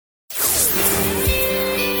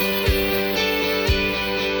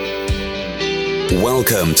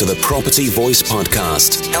Welcome to the Property Voice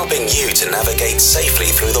Podcast, helping you to navigate safely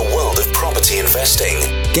through the world of property investing.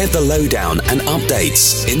 Get the lowdown and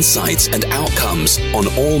updates, insights and outcomes on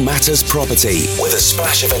all matters property with a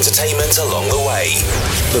splash of entertainment along the way.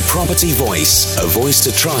 The Property Voice, a voice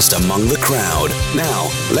to trust among the crowd.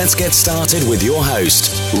 Now, let's get started with your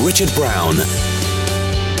host, Richard Brown.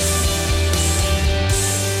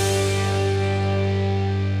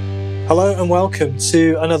 Hello and welcome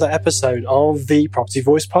to another episode of the Property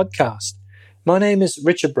Voice Podcast. My name is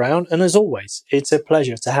Richard Brown, and as always, it's a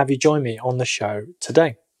pleasure to have you join me on the show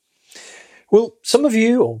today. Well, some of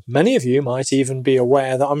you, or many of you, might even be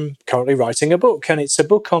aware that I'm currently writing a book, and it's a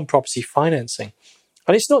book on property financing.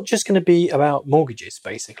 And it's not just going to be about mortgages,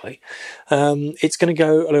 basically. It's going to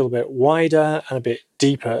go a little bit wider and a bit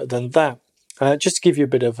deeper than that. Just to give you a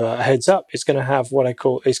bit of a heads up, it's going to have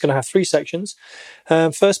three sections.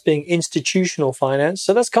 First being institutional finance.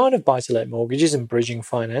 So that's kind of buy-to-let mortgages and bridging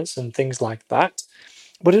finance and things like that.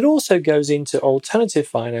 But it also goes into alternative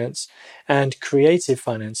finance and creative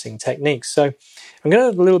financing techniques. So I'm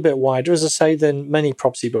going to go a little bit wider, as I say, than many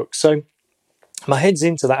property books. So my head's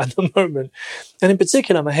into that at the moment. And in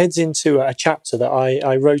particular, my head's into a chapter that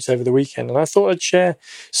I wrote over the weekend. And I thought I'd share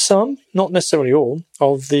some, not necessarily all,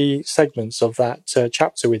 of the segments of that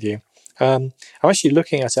chapter with you. I'm actually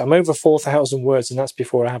looking at it. I'm over 4,000 words, and that's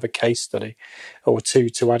before I have a case study or two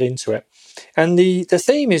to add into it. And the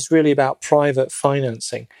theme is really about private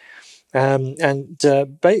financing.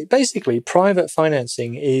 Basically, private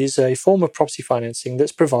financing is a form of property financing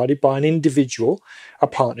that's provided by an individual, a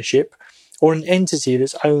partnership, or an entity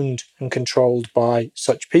that's owned and controlled by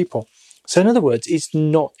such people. So in other words, it's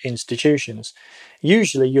not institutions.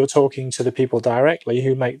 Usually you're talking to the people directly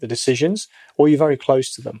who make the decisions, or you're very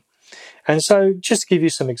close to them. And so just to give you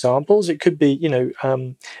some examples, it could be,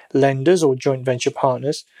 lenders or joint venture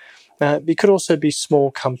partners. It could also be small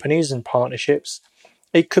companies and partnerships.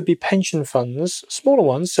 It could be pension funds, smaller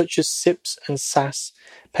ones such as SIPs and SAS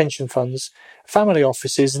pension funds, family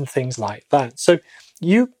offices and things like that. So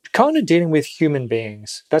you kind of dealing with human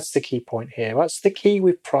beings. That's the key point here. That's the key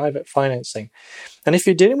with private financing. And if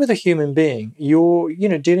you're dealing with a human being,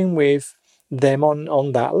 you're dealing with them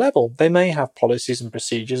on that level. They may have policies and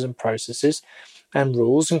procedures and processes and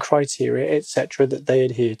rules and criteria, etc., that they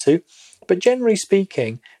adhere to. But generally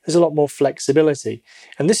speaking, there's a lot more flexibility.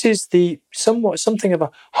 And this is something of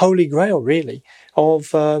a holy grail, really,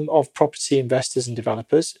 of property investors and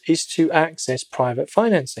developers, is to access private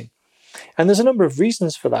financing. And there's a number of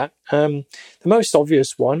reasons for that. The most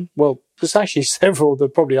obvious one, well, there's actually several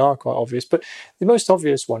that probably are quite obvious, but the most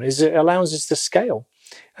obvious one is it allows us to scale.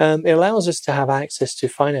 It allows us to have access to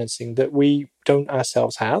financing that we don't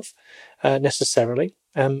ourselves have necessarily.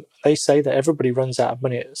 They say that everybody runs out of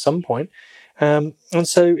money at some point. And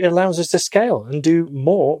so it allows us to scale and do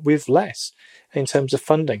more with less in terms of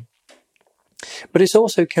funding. But it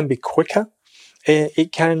also can be quicker.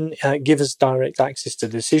 It can give us direct access to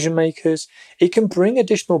decision makers. It can bring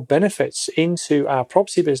additional benefits into our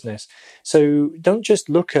property business. So don't just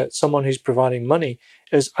look at someone who's providing money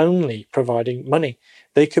as only providing money.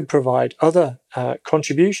 They could provide other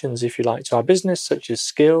contributions, if you like, to our business, such as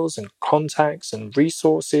skills and contacts and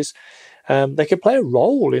resources. They could play a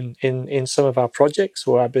role in some of our projects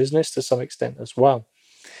or our business to some extent as well.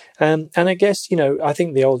 And I guess, I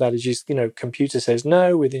think the old adage is, computer says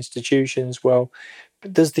no with institutions. Well,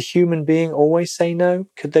 does the human being always say no?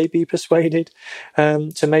 Could they be persuaded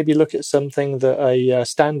to maybe look at something that a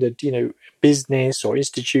standard, business or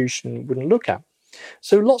institution wouldn't look at?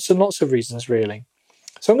 So lots and lots of reasons, really.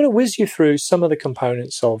 So I'm going to whiz you through some of the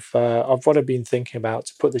components of what I've been thinking about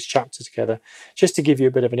to put this chapter together, just to give you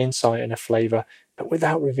a bit of an insight and a flavour, but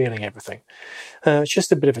without revealing everything. It's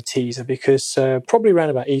just a bit of a teaser because probably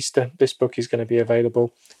around about Easter, this book is going to be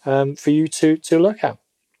available for you to look at.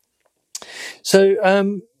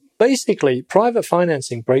 So basically, private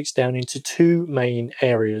financing breaks down into two main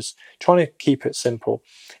areas, trying to keep it simple.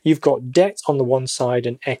 You've got debt on the one side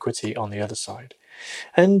and equity on the other side.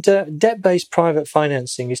 And debt-based private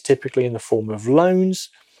financing is typically in the form of loans,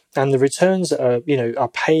 and the returns that are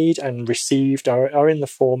paid and received are in the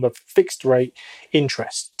form of fixed rate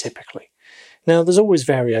interest, typically. Now, there's always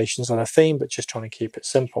variations on a theme, but just trying to keep it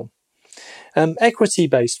simple.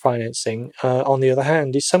 Equity-based financing, on the other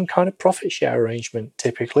hand, is some kind of profit share arrangement,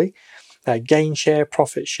 typically. Gain share,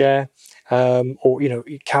 profit share, or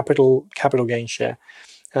capital gain share.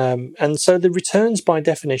 And so the returns by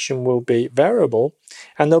definition will be variable,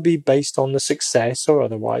 and they'll be based on the success or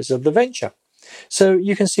otherwise of the venture. So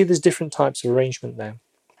you can see there's different types of arrangement there.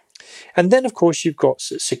 And then, of course, you've got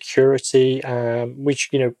security, which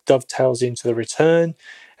dovetails into the return.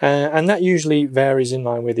 And that usually varies in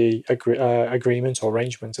line with the agreement or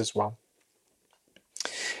arrangement as well.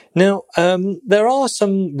 Now, there are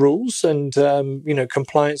some rules and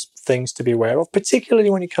compliance things to be aware of, particularly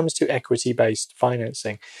when it comes to equity-based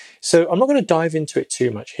financing. So I'm not going to dive into it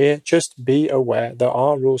too much here. Just be aware there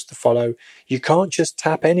are rules to follow. You can't just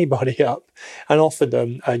tap anybody up and offer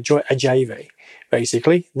them a JV.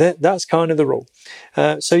 Basically, that's kind of the rule.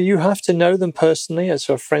 So you have to know them personally as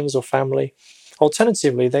sort of friends or family.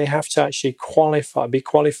 Alternatively, they have to actually be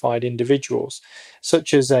qualified individuals,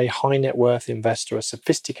 such as a high net worth investor, a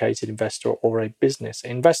sophisticated investor, or a business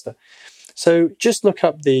investor. So just look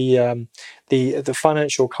up the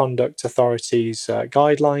Financial Conduct Authority's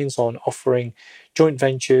guidelines on offering joint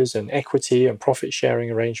ventures and equity and profit sharing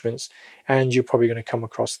arrangements, and you're probably going to come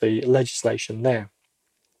across the legislation there.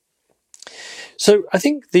 So I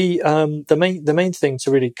think the main thing to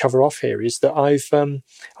really cover off here is that I've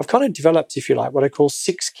kind of developed, if you like, what I call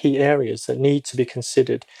 6 key areas that need to be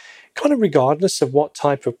considered, kind of regardless of what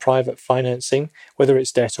type of private financing, whether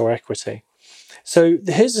it's debt or equity. So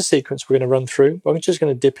here's the sequence we're going to run through. I'm just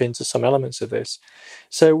going to dip into some elements of this.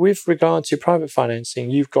 So with regard to private financing,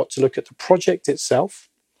 you've got to look at the project itself.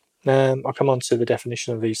 I'll come on to the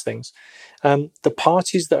definition of these things. The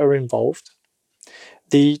parties that are involved,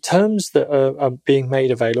 the terms that are being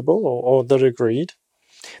made available or that are agreed,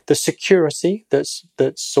 the security that's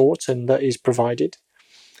sought and that is provided,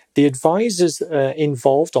 the advisors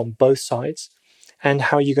involved on both sides, and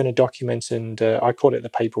how you're going to document, and I call it the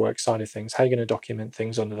paperwork side of things, how you're going to document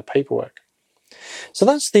things under the paperwork. So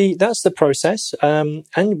that's the process, and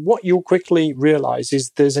what you'll quickly realize is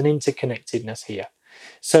there's an interconnectedness here.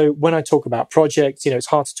 So when I talk about project, it's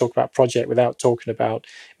hard to talk about project without talking about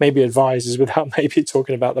maybe advisors, without maybe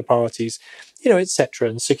talking about the parties, etc.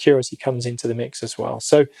 And security comes into the mix as well.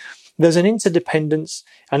 So there's an interdependence,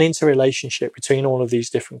 an interrelationship between all of these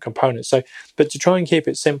different components. But to try and keep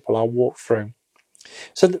it simple, I'll walk through.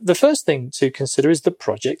 So the first thing to consider is the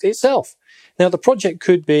project itself. Now, the project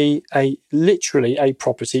could be literally a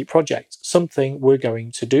property project, something we're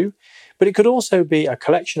going to do, but it could also be a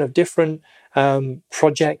collection of different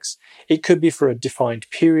projects. It could be for a defined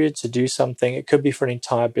period to do something. It could be for an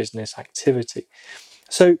entire business activity.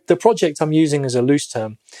 So the project I'm using as a loose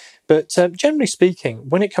term, but generally speaking,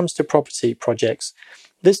 when it comes to property projects,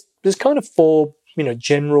 there's kind of 4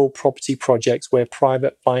 general property projects where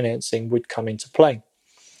private financing would come into play.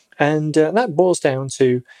 And that boils down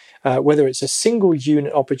to whether it's a single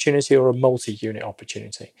unit opportunity or a multi-unit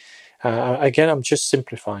opportunity. Again, I'm just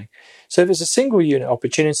simplifying. So if it's a single unit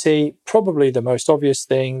opportunity, probably the most obvious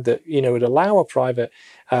thing that would allow a private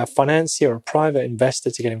financier or a private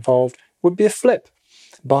investor to get involved would be a flip,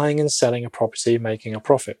 buying and selling a property, making a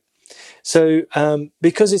profit. So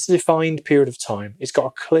because it's a defined period of time, it's got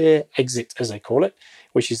a clear exit, as they call it,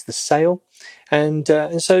 which is the sale. And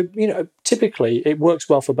so, typically it works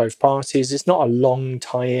well for both parties. It's not a long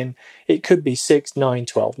tie-in. It could be 6, 9,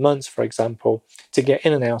 12 months, for example, to get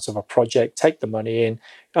in and out of a project, take the money in,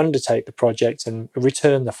 undertake the project and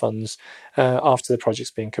return the funds after the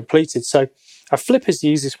project's been completed. So a flip is the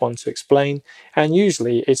easiest one to explain. And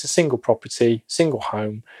usually it's a single property, single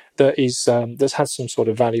home that is that's had some sort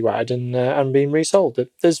of value add and being resold.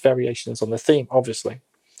 There's variations on the theme, obviously.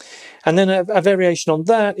 And then a variation on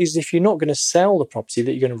that is if you're not going to sell the property,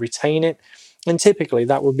 that you're going to retain it. And typically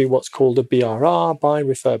that would be what's called a BRR, buy,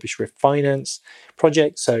 refurbish, refinance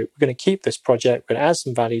project. So we're going to keep this project, we're going to add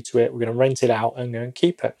some value to it, we're going to rent it out and go and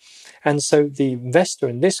keep it. And so the investor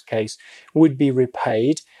in this case would be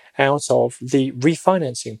repaid out of the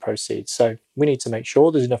refinancing proceeds. So we need to make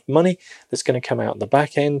sure there's enough money that's going to come out the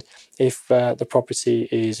back end if the property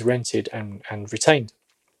is rented and retained.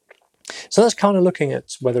 So that's kind of looking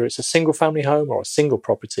at whether it's a single family home or a single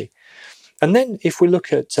property. And then if we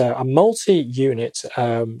look at a multi-unit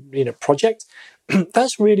project,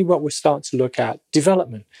 that's really what we're starting to look at,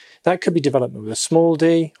 development. That could be development with a small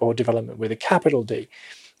d or development with a capital D.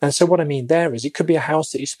 And so what I mean there is it could be a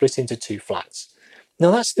house that you split into 2 flats.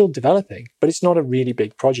 Now that's still developing, but it's not a really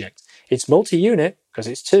big project. It's multi-unit because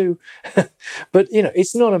it's 2, but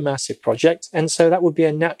it's not a massive project. And so that would be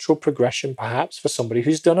a natural progression perhaps for somebody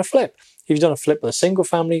who's done a flip. If you've done a flip with a single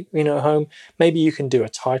family home, maybe you can do a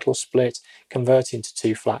title split, convert into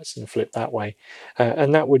 2 flats and flip that way.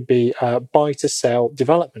 And that would be a buy to sell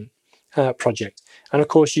development project. And of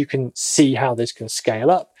course you can see how this can scale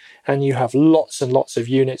up, and you have lots and lots of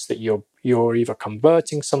units that you're either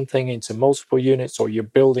converting something into multiple units or you're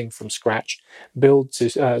building from scratch. Build to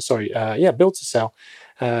sell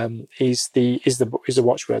is the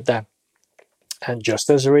watchword there. And just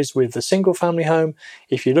as there is with the single family home,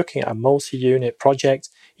 if you're looking at a multi-unit project,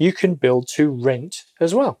 you can build to rent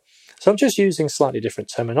as well. So I'm just using slightly different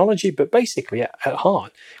terminology, but basically at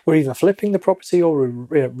heart, we're either flipping the property or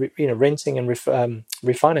renting and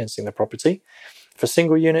refinancing the property for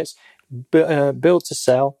single units, build to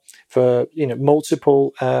sell for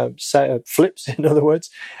multiple flips, in other words,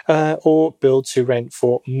 or build to rent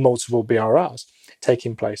for multiple BRRs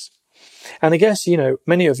taking place. And I guess,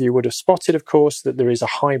 many of you would have spotted, of course, that there is a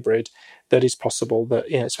hybrid that is possible,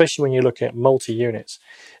 that, especially when you're looking at multi-units.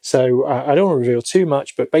 So I don't want to reveal too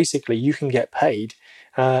much, but basically you can get paid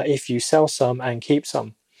if you sell some and keep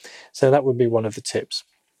some. So that would be one of the tips.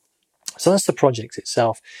 So that's the project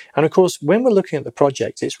itself. And of course, when we're looking at the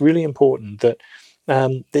project, it's really important that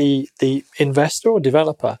the investor or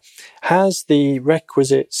developer has the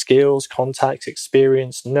requisite skills, contacts,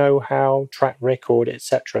 experience, know-how, track record,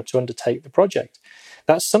 etc. to undertake the project.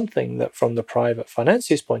 That's something that from the private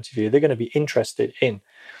financier's point of view, they're going to be interested in.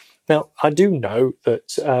 Now, I do know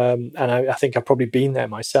that, and I think I've probably been there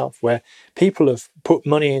myself, where people have put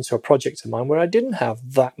money into a project of mine where I didn't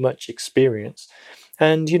have that much experience.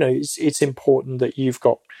 And, it's important that you've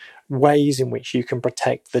got ways in which you can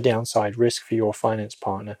protect the downside risk for your finance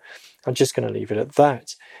partner. I'm just going to leave it at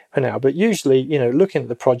that for now. But usually, looking at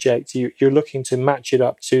the project, you're looking to match it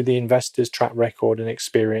up to the investor's track record and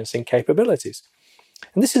experience and capabilities.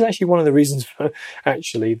 And this is actually one of the reasons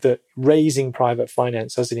that raising private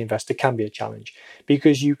finance as an investor can be a challenge,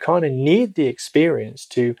 because you kind of need the experience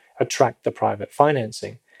to attract the private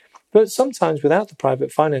financing. But sometimes without the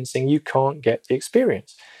private financing, you can't get the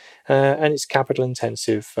experience. And it's capital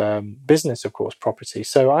intensive business, of course, property.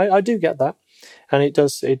 So I do get that. And it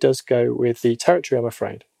does go with the territory, I'm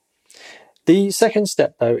afraid. The second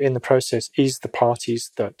step, though, in the process is the parties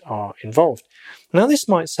that are involved. Now, this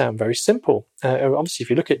might sound very simple. Obviously, if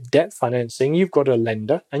you look at debt financing, you've got a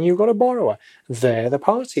lender and you've got a borrower. They're the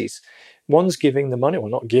parties. One's giving the money, or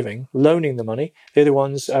not giving, loaning the money. The other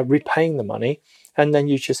one's repaying the money. And then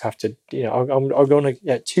you just have to, I'm going to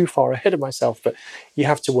get too far ahead of myself, but you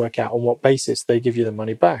have to work out on what basis they give you the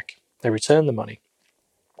money back. They return the money.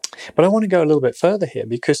 But I want to go a little bit further here,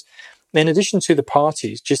 because in addition to the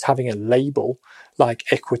parties just having a label like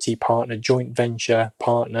equity partner, joint venture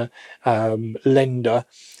partner, lender,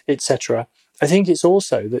 etc., I think it's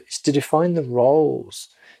also that it's to define the roles.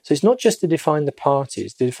 So it's not just to define the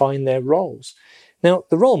parties, to define their roles. Now,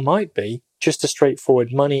 the role might be just a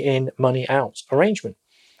straightforward money in, money out arrangement.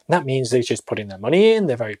 That means they're just putting their money in,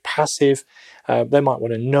 they're very passive. They might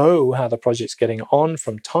want to know how the project's getting on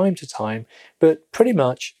from time to time, but pretty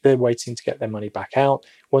much they're waiting to get their money back out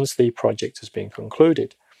once the project has been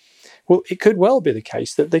concluded. Well, it could well be the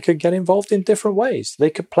case that they could get involved in different ways. They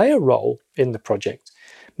could play a role in the project.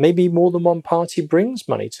 Maybe more than one party brings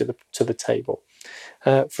money to the table,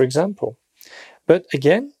 for example. But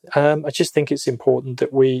again, I just think it's important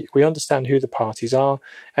that we understand who the parties are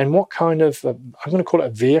and what kind of, I'm going to call it a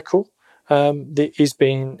vehicle, that is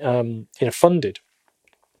being funded.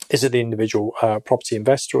 Is it the individual property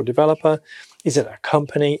investor or developer? Is it a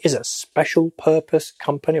company? Is it a special purpose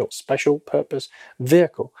company or special purpose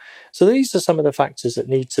vehicle? So these are some of the factors that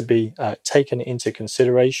need to be taken into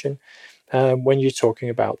consideration when you're talking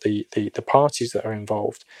about the parties that are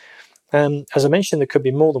involved. As I mentioned, there could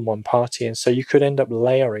be more than one party, and so you could end up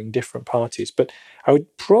layering different parties. But I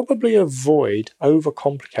would probably avoid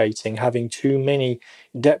overcomplicating having too many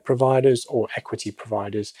debt providers or equity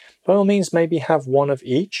providers. By all means, maybe have one of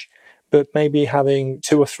each, but maybe having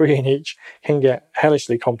two or three in each can get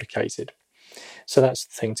hellishly complicated. So that's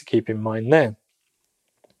the thing to keep in mind there.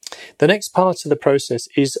 The next part of the process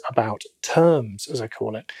is about terms, as I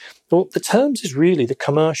call it. Well, the terms is really the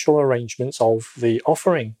commercial arrangements of the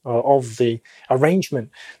offering, of the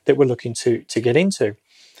arrangement that we're looking to get into.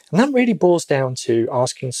 And that really boils down to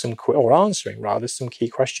answering some key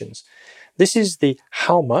questions. This is the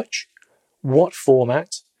how much, what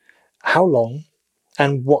format, how long,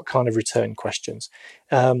 and what kind of return questions.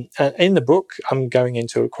 And in the book, I'm going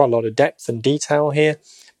into quite a lot of depth and detail here.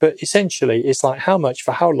 But essentially, it's like how much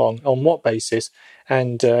for how long, on what basis,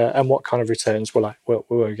 and what kind of returns will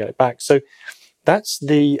we get it back. So that's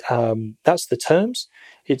the terms.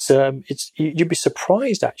 You'd be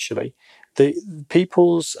surprised actually. The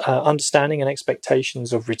people's understanding and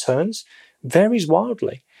expectations of returns varies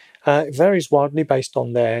wildly. It varies wildly based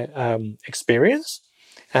on their experience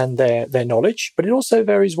and their knowledge, but it also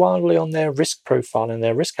varies wildly on their risk profile and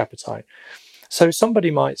their risk appetite. So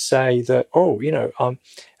somebody might say that,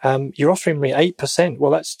 you're offering me 8%.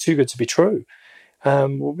 Well, that's too good to be true. There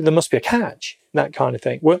must be a catch, that kind of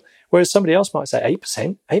thing. Whereas somebody else might say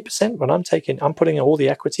 8% when I'm putting all the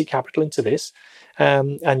equity capital into this,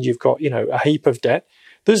 and you've got, a heap of debt.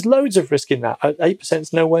 there's loads of risk in that. 8%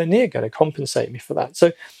 is nowhere near going to compensate me for that.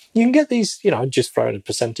 So you can get these, I'm just throwing a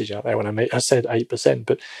percentage out there when I said 8%,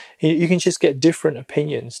 but you can just get different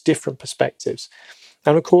opinions, different perspectives.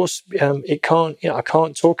 And of course, I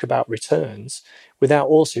can't talk about returns without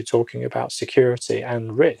also talking about security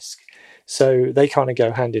and risk. So they kind of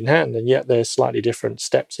go hand in hand, and yet there's slightly different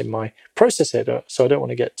steps in my process here. So I don't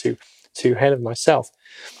want to get too ahead of myself.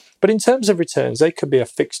 But in terms of returns, they could be a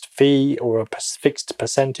fixed fee or a fixed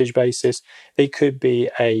percentage basis. They could be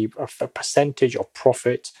a percentage of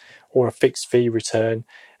profit or a fixed fee return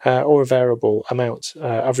or a variable amount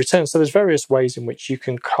of return. So there's various ways in which you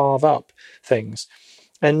can carve up things.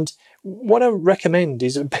 And what I recommend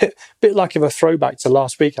is a bit like a throwback to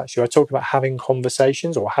last week, actually. I talked about having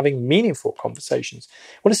conversations or having meaningful conversations.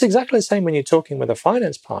 Well, it's exactly the same when you're talking with a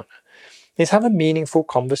finance partner. Is have a meaningful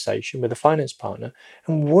conversation with a finance partner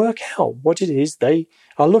and work out what it is they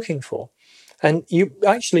are looking for. And you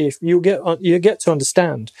actually, if you get to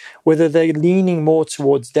understand whether they're leaning more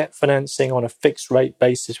towards debt financing on a fixed rate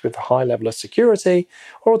basis with a high level of security,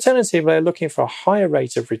 or alternatively, they're looking for a higher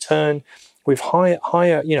rate of return with higher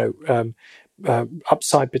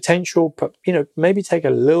upside potential, but maybe take a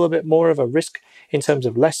little bit more of a risk in terms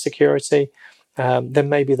of less security than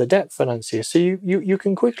maybe the debt financier. So you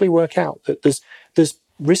can quickly work out that there's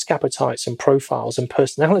risk appetites and profiles and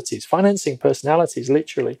personalities, financing personalities,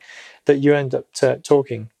 literally, that you end up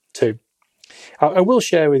talking to. I will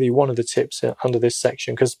share with you one of the tips under this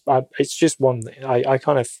section, because it's just one that I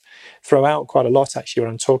kind of throw out quite a lot, actually,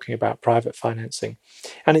 when I'm talking about private financing.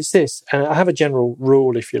 And it's this, and I have a general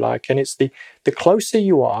rule, if you like, and it's the closer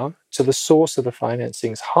you are to the source of the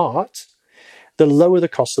financing's heart, the lower the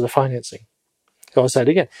cost of the financing. So I'll say it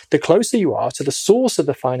again. The closer you are to the source of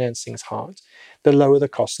the financing's heart, the lower the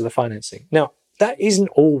cost of the financing. Now, that isn't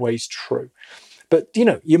always true. But,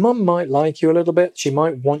 your mum might like you a little bit. She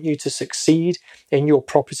might want you to succeed in your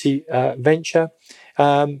property venture.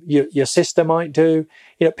 Your sister might do.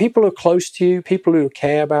 People who are close to you, people who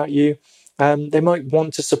care about you, they might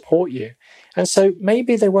want to support you. And so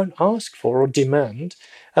maybe they won't ask for or demand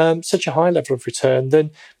such a high level of return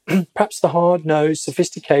than perhaps the hard-nosed,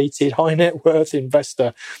 sophisticated, high net worth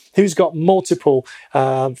investor who's got multiple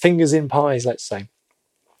fingers in pies, let's say.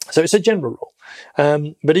 So it's a general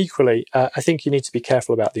rule. But equally, I think you need to be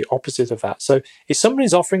careful about the opposite of that. So if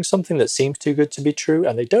somebody's offering something that seems too good to be true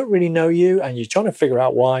and they don't really know you and you're trying to figure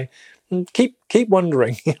out why, keep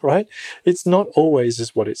wondering, right? It's not always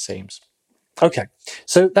as what it seems. Okay,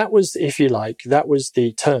 so that was, if you like, that was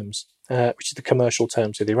the terms, which is the commercial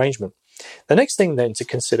terms of the arrangement. The next thing then to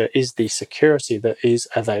consider is the security that is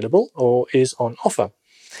available or is on offer.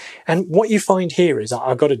 And what you find here is,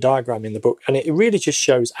 I've got a diagram in the book, and it really just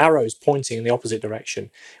shows arrows pointing in the opposite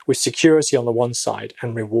direction, with security on the one side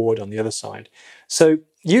and reward on the other side. So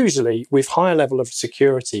usually with higher level of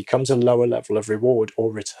security comes a lower level of reward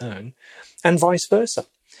or return, and vice versa.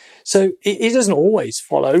 So it doesn't always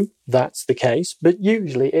follow that's the case, but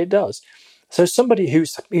usually it does. So somebody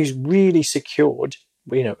who's really secured,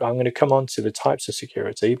 I'm going to come on to the types of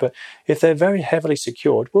security, but if they're very heavily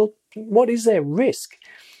secured, well, what is their risk?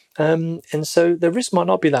 And so the risk might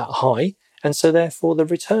not be that high, and so therefore the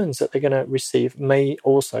returns that they're going to receive may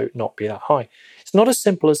also not be that high. It's not as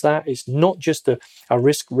simple as that. It's not just a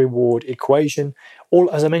risk-reward equation.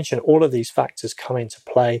 As I mentioned, all of these factors come into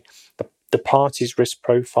play. The party's risk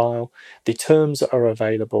profile, the terms that are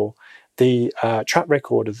available, the track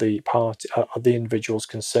record of the individuals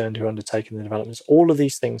concerned who are undertaking the developments. All of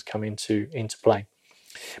these things come into play.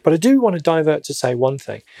 But I do want to divert to say one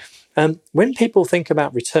thing. When people think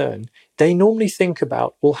about return, they normally think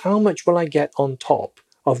about, well, how much will I get on top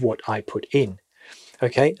of what I put in?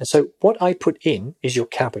 Okay, and so what I put in is your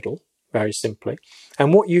capital, very simply,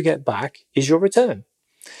 and what you get back is your return.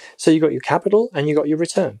 So you got your capital and you got your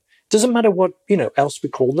return. Doesn't matter what else we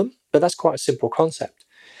call them, but that's quite a simple concept.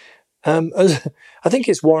 I think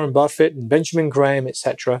it's Warren Buffett and Benjamin Graham,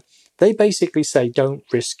 etc. They basically say, don't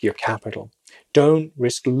risk your capital. Don't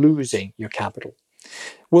risk losing your capital.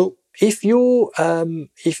 Well, if you're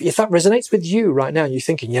if that resonates with you right now, you're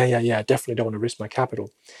thinking, yeah, I definitely don't want to risk my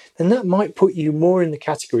capital, then that might put you more in the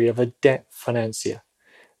category of a debt financier.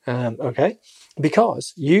 Okay,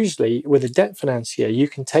 because usually with a debt financier, you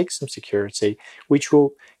can take some security which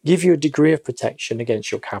will give you a degree of protection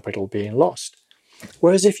against your capital being lost.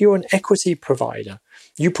 Whereas if you're an equity provider,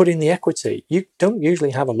 you put in the equity, you don't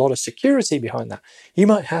usually have a lot of security behind that. You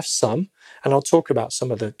might have some, And I'll talk about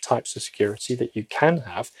some of the types of security that you can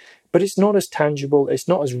have, but it's not as tangible, it's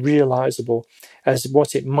not as realizable as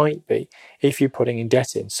what it might be if you're putting in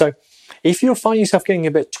debt in. So if you're finding yourself getting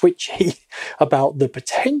a bit twitchy about the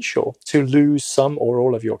potential to lose some or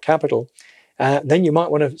all of your capital, then you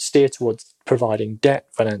might want to steer towards providing debt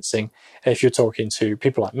financing if you're talking to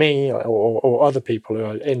people like me or other people who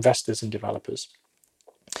are investors and developers.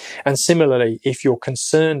 And similarly, if you're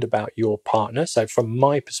concerned about your partner, so from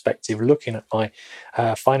my perspective, looking at my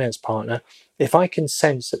finance partner, if I can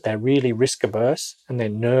sense that they're really risk averse and they're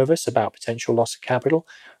nervous about potential loss of capital,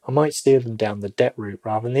 I might steer them down the debt route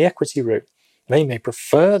rather than the equity route. They may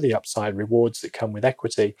prefer the upside rewards that come with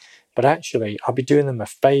equity, but actually I'll be doing them a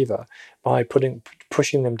favor by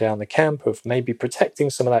pushing them down the camp of maybe protecting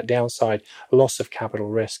some of that downside loss of capital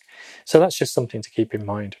risk. So that's just something to keep in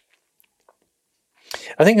mind.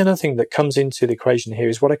 I think another thing that comes into the equation here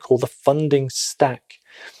is what I call the funding stack.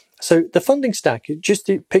 So the funding stack, just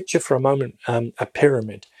to picture for a moment a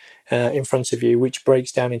pyramid in front of you, which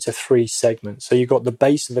breaks down into 3 segments. So you've got the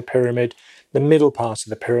base of the pyramid, the middle part of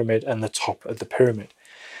the pyramid, and the top of the pyramid.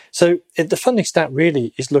 So the funding stack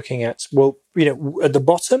really is looking at, well, at the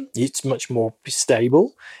bottom, it's much more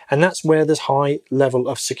stable, and that's where there's high level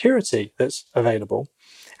of security that's available,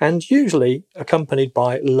 and usually accompanied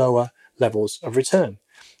by lower levels of return.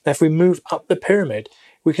 Now, if we move up the pyramid,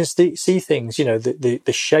 we can see things, the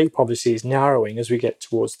shape obviously is narrowing as we get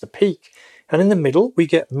towards the peak. And in the middle, we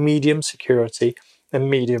get medium security and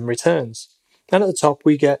medium returns. And at the top,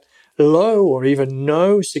 we get low or even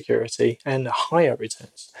no security and higher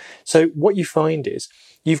returns. So what you find is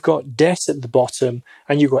you've got debt at the bottom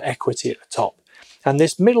and you've got equity at the top. And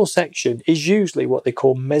this middle section is usually what they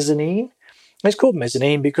call mezzanine. It's called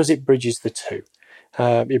mezzanine because it bridges the two.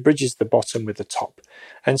 It bridges the bottom with the top.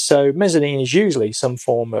 And so mezzanine is usually some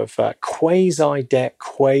form of quasi-debt,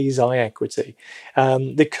 quasi-equity.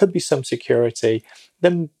 There could be some security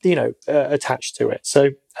then, attached to it.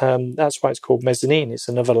 So that's why it's called mezzanine. It's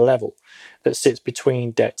another level that sits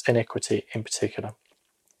between debt and equity in particular.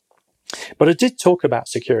 But I did talk about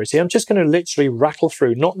security. I'm just going to literally rattle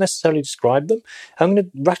through, not necessarily describe them. I'm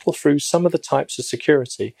going to rattle through some of the types of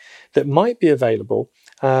security that might be available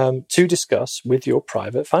to discuss with your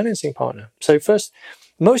private financing partner. So first,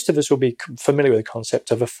 most of us will be familiar with the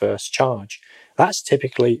concept of a first charge. That's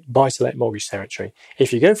typically buy-to-let mortgage territory.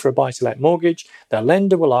 If you go for a buy-to-let mortgage, the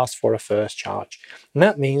lender will ask for a first charge. And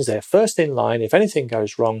that means they're first in line. If anything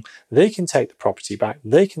goes wrong, they can take the property back,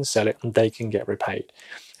 they can sell it, and they can get repaid.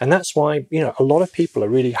 And that's why, a lot of people are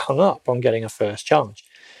really hung up on getting a first charge.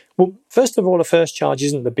 Well, first of all, a first charge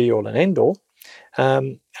isn't the be-all and end-all.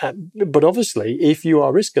 But obviously, if you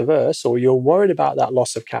are risk averse or you're worried about that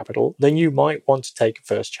loss of capital, then you might want to take a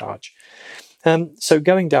first charge. So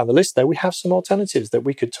going down the list there, we have some alternatives that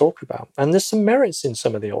we could talk about. And there's some merits in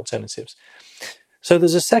some of the alternatives. So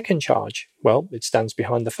there's a second charge. Well, it stands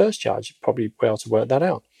behind the first charge. You'd probably be able to work that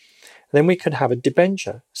out. Then we could have a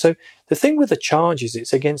debenture. So the thing with a charge is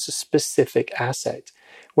it's against a specific asset,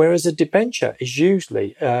 whereas a debenture is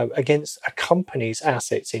usually against a company's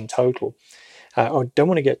assets in total. I don't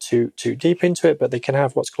want to get too deep into it, but they can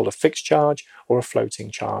have what's called a fixed charge or a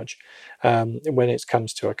floating charge when it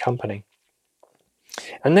comes to a company.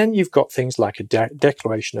 And then you've got things like a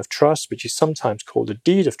declaration of trust, which is sometimes called a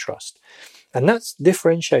deed of trust. And that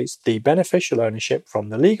differentiates the beneficial ownership from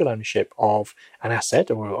the legal ownership of an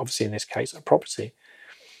asset, or obviously in this case, a property.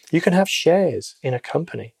 You can have shares in a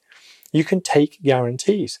company. You can take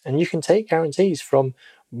guarantees, and you can take guarantees from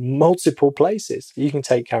multiple places. You can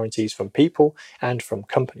take guarantees from people and from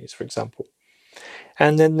companies, for example.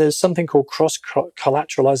 And then there's something called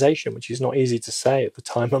cross-collateralization, which is not easy to say at the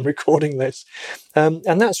time I'm recording this. And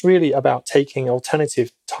that's really about taking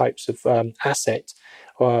alternative types of asset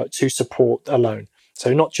to support a loan.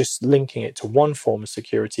 So not just linking it to one form of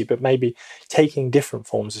security, but maybe taking different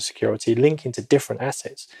forms of security, linking to different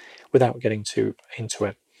assets without getting too into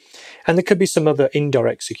it. And there could be some other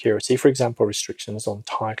indirect security, for example, restrictions on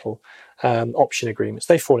title, option agreements.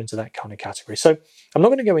 They fall into that kind of category. So I'm not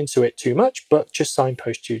going to go into it too much, but just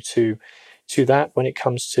signpost you to that when it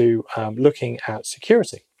comes to looking at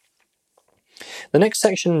security. The next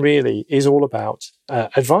section really is all about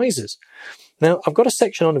advisors. Now, I've got a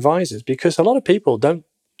section on advisors because a lot of people don't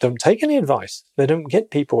take any advice. They don't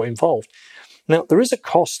get people involved. Now, there is a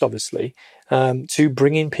cost, obviously, to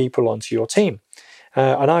bringing people onto your team.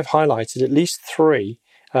 And I've highlighted at least 3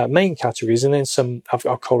 main categories, and then some,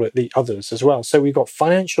 I'll call it the others as well. So we've got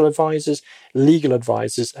financial advisors, legal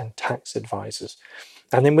advisors, and tax advisors.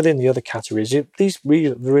 And then within the other categories, these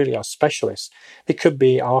really are specialists. They could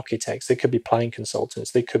be architects, they could be planning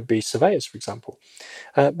consultants, they could be surveyors, for example.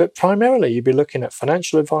 But primarily, you'd be looking at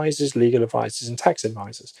financial advisors, legal advisors, and tax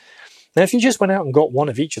advisors. Now, if you just went out and got one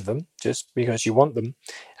of each of them, just because you want them,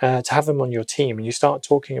 to have them on your team, and you start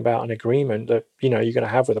talking about an agreement that you're going to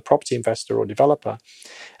have with a property investor or developer,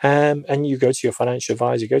 and you go to your financial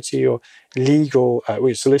advisor, you go to your legal,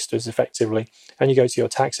 your solicitors effectively, and you go to your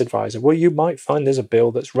tax advisor, well, you might find there's a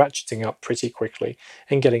bill that's ratcheting up pretty quickly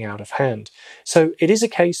and getting out of hand. So it is a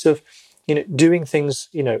case of doing things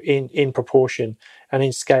in proportion and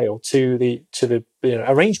in scale to the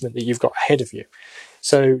arrangement that you've got ahead of you.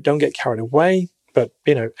 So don't get carried away, but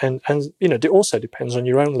it also depends on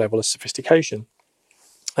your own level of sophistication.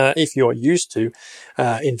 If you're used to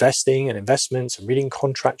investing and investments and reading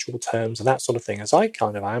contractual terms and that sort of thing, as I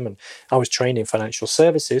kind of am, and I was trained in financial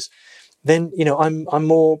services, then I'm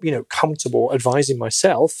more comfortable advising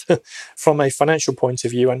myself from a financial point of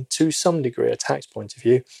view and to some degree a tax point of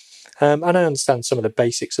view. And I understand some of the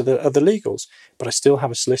basics of the legals, but I still have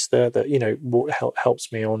a solicitor that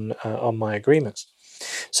helps me on my agreements.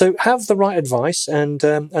 So have the right advice, and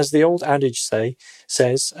as the old adage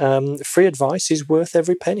says, free advice is worth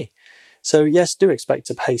every penny. So yes, do expect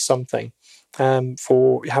to pay something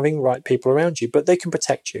for having the right people around you, but they can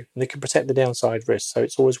protect you, and they can protect the downside risk, so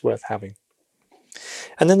it's always worth having.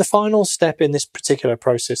 And then the final step in this particular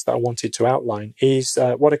process that I wanted to outline is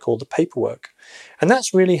what I call the paperwork. And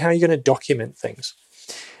that's really how you're going to document things.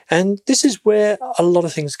 And this is where a lot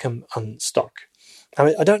of things come unstuck. I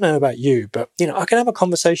mean, I don't know about you, but I can have a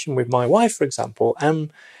conversation with my wife, for example, and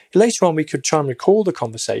later on we could try and recall the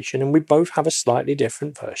conversation, and we both have a slightly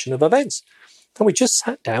different version of events. And we just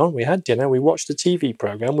sat down, we had dinner, we watched a TV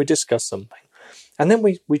program, we discussed something. And then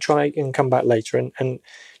we try and come back later and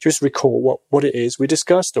just recall what it is we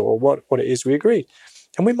discussed or what it is we agreed.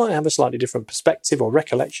 And we might have a slightly different perspective or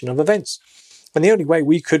recollection of events. And the only way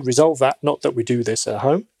we could resolve that, not that we do this at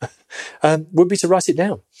home, would be to write it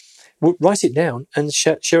down. We'll write it down and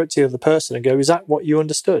show it to the other person and go, is that what you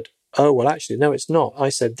understood? Oh, well, actually, no, it's not. I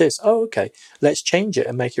said this. Oh, okay. Let's change it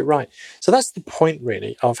and make it right. So that's the point,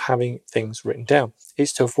 really, of having things written down.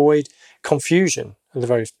 It's to avoid confusion at the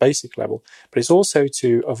very basic level, but it's also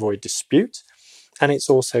to avoid dispute, and it's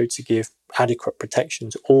also to give adequate protection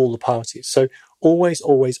to all the parties. So always,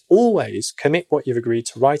 always, always commit what you've agreed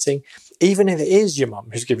to writing, even if it is your mum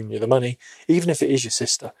who's giving you the money, even if it is your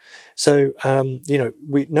sister. So,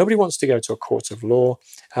 nobody wants to go to a court of law,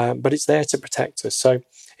 but it's there to protect us. So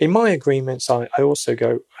in my agreements, I also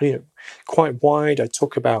go, quite wide. I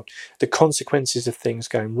talk about the consequences of things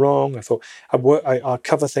going wrong. I thought I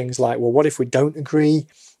cover things like, well, what if we don't agree?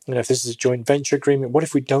 If this is a joint venture agreement, what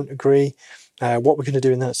if we don't agree? What we're going to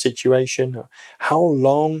do in that situation? How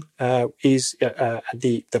long is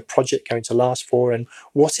the project going to last for? And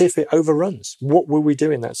what if it overruns? What will we do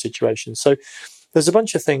in that situation? So there's a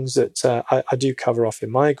bunch of things that I do cover off in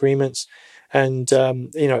my agreements. And,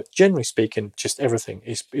 generally speaking, just everything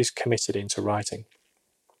is committed into writing.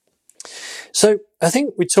 So I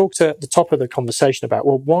think we talked at the top of the conversation about,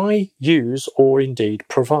 well, why use or indeed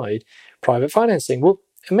provide private financing? Well,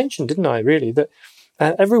 I mentioned, didn't I, really, that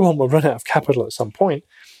everyone will run out of capital at some point.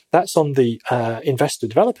 That's on the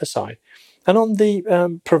investor-developer side. And on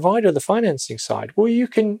the provider of the financing side, well, you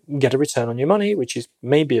can get a return on your money, which is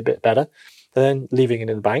maybe a bit better than leaving it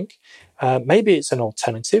in the bank. Maybe it's an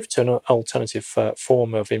alternative to an alternative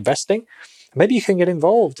form of investing. Maybe you can get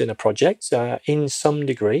involved in a project in some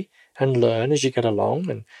degree and learn as you get along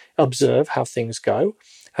and observe how things go.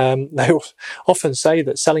 They often say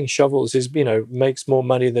that selling shovels is, makes more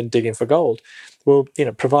money than digging for gold. Well,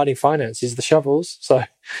 providing finance is the shovels. So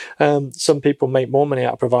some people make more money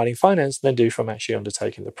out of providing finance than they do from actually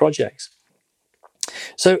undertaking the projects.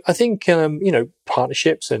 So I think,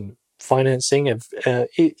 partnerships and financing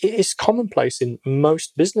is commonplace in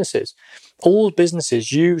most businesses. All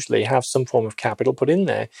businesses usually have some form of capital put in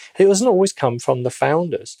there. It doesn't always come from the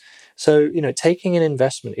founders. So, taking an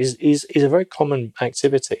investment is a very common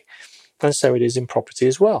activity. And so it is in property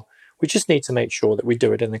as well. We just need to make sure that we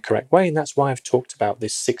do it in the correct way. And that's why I've talked about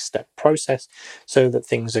this 6-step process, so that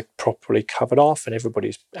things are properly covered off and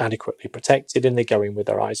everybody's adequately protected and they go in with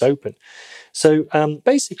their eyes open. So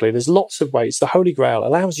basically, there's lots of ways. The Holy Grail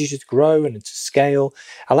allows you to grow and to scale,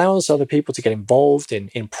 allows other people to get involved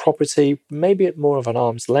in property, maybe at more of an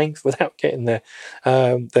arm's length without getting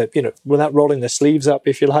without rolling their sleeves up,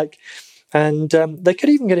 if you like. And they could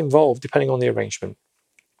even get involved depending on the arrangement.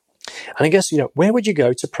 And I guess, where would you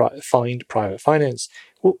go to find private finance?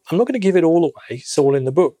 Well, I'm not going to give it all away. It's all in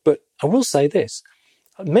the book. But I will say this.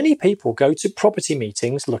 Many people go to property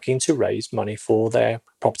meetings looking to raise money for their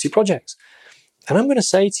property projects. And I'm going to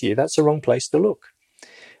say to you, that's the wrong place to look.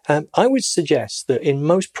 I would suggest that in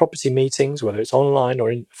most property meetings, whether it's online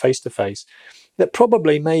or in face-to-face, that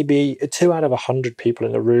probably maybe 2 out of 100 people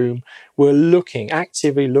in the room were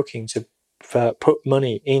actively looking to put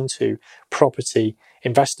money into property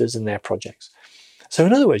investors in their projects. So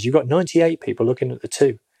in other words, you've got 98 people looking at the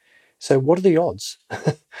 2. So what are the odds?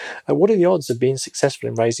 What are the odds of being successful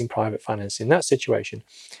in raising private finance in that situation?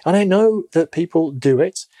 And I know that people do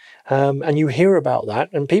it, and you hear about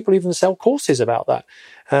that, and people even sell courses about that.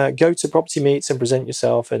 Go to property meets and present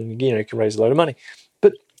yourself, and you can raise a load of money.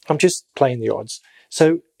 But I'm just playing the odds.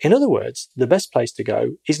 So in other words, the best place to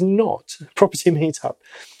go is not property meetup.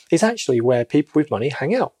 It's actually where people with money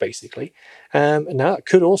hang out, basically. Now, it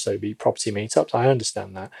could also be property meetups. I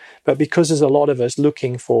understand that. But because there's a lot of us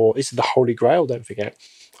looking for, it's the holy grail, don't forget,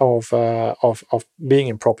 of being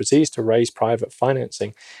in properties to raise private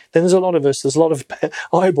financing, then there's a lot of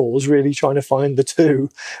eyeballs really trying to find the 2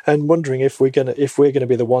 and wondering if we're gonna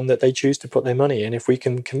be the one that they choose to put their money in, if we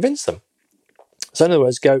can convince them. So in other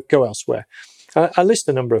words, go elsewhere. I list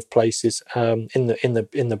a number of places in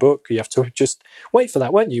the book. You have to just wait for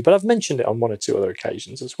that, won't you? But I've mentioned it on 1 or 2 other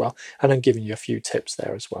occasions as well, and I'm giving you a few tips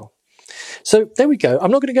there as well. So there we go. I'm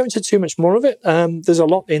not going to go into too much more of it. There's a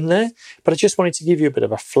lot in there, but I just wanted to give you a bit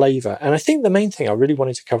of a flavour. And I think the main thing I really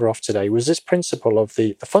wanted to cover off today was this principle of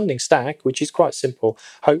the funding stack, which is quite simple,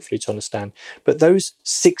 hopefully, to understand, but those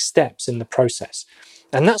 6 steps in the process.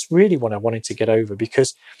 And that's really what I wanted to get over,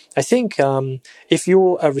 because I think if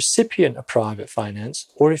you're a recipient of private finance,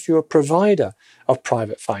 or if you're a provider of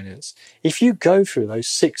private finance, if you go through those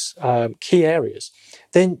 6 key areas,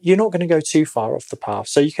 then you're not going to go too far off the path.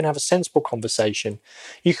 So you can have a sensible conversation.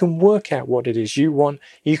 You can work out what it is you want.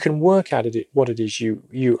 You can work out what it is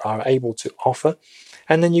you are able to offer.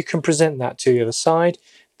 And then you can present that to the other side.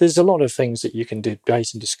 There's a lot of things that you can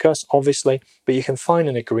debate and discuss, obviously, but you can find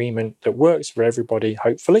an agreement that works for everybody,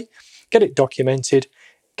 hopefully. Get it documented,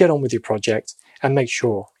 get on with your project, and make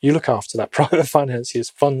sure you look after that private financier's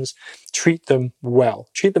funds. Treat them well.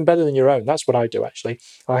 Treat them better than your own. That's what I do, actually.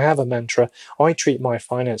 I have a mantra. I treat my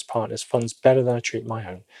finance partner's funds better than I treat my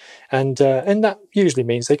own. And that usually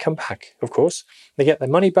means they come back, of course. They get their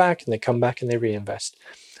money back, and they come back and they reinvest.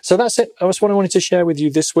 So that's it. That's what I wanted to share with you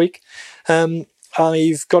this week.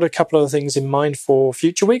 I've got a couple of things in mind for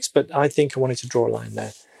future weeks, but I think I wanted to draw a line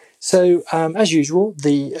there. So, as usual,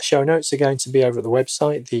 the show notes are going to be over at the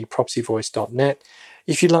website, thepropertyvoice.net.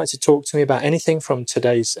 If you'd like to talk to me about anything from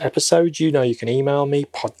today's episode, you can email me,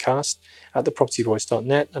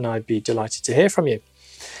 podcast@thepropertyvoice.net, and I'd be delighted to hear from you.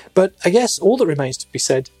 But I guess all that remains to be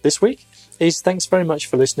said this week is thanks very much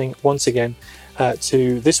for listening once again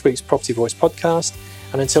to this week's Property Voice podcast.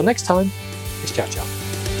 And until next time, it's ciao ciao.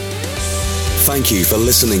 Thank you for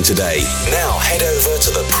listening today. Now head over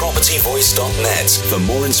to thepropertyvoice.net for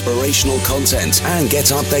more inspirational content and get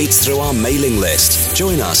updates through our mailing list.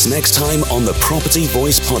 Join us next time on the Property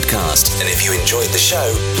Voice podcast. And if you enjoyed the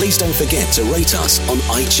show, please don't forget to rate us on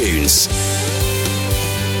iTunes.